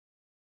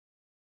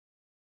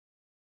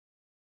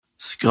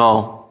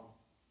Skull.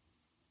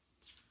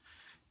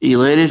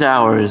 Elated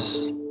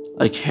hours,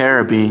 like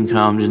hair being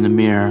combed in the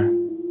mirror.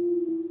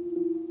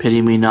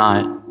 Pity me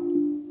not,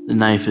 the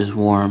knife is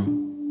warm.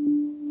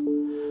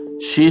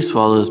 She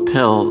swallows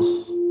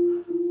pills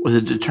with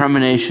a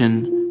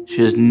determination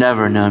she has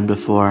never known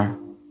before.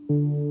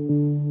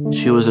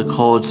 She was a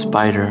cold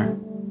spider,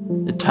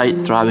 the tight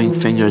throbbing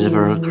fingers of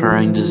a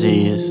recurring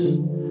disease,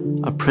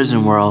 a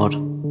prison world,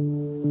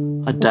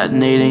 a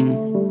detonating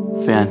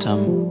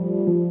phantom.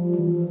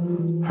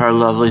 Her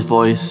lovely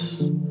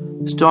voice,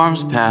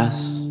 storms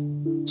pass,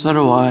 so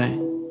do I.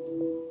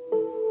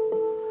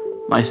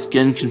 My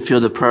skin can feel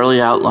the pearly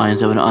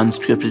outlines of an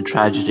unscripted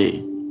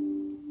tragedy.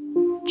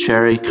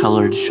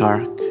 Cherry-colored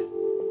shark.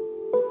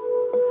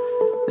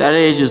 That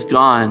age is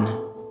gone.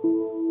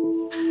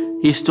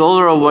 He stole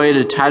her away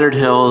to tattered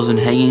hills and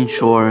hanging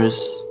shores,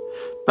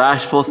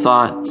 bashful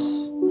thoughts,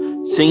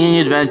 singing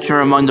adventure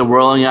among the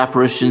whirling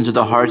apparitions of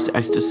the heart's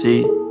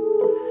ecstasy.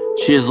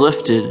 She is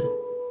lifted,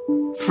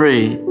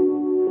 free,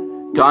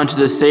 gone to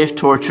the safe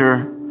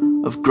torture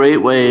of great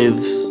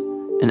waves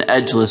and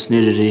edgeless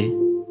nudity.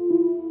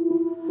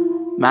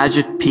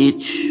 Magic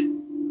peach,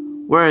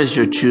 where is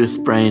your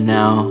tooth brain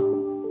now?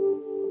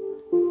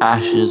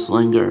 Ashes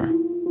linger.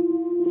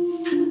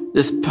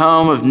 This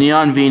poem of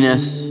neon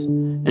Venus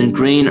and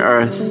green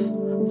earth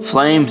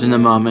flames in the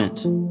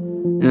moment,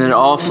 and it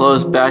all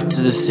flows back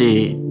to the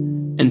sea,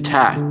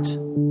 intact,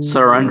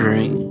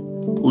 surrendering,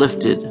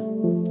 lifted.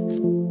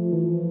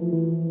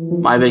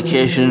 My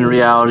vacation in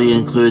reality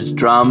includes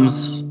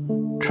drums,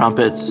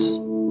 trumpets,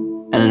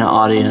 and an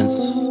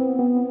audience.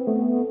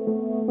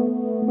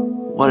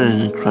 What an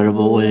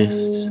incredible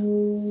waste.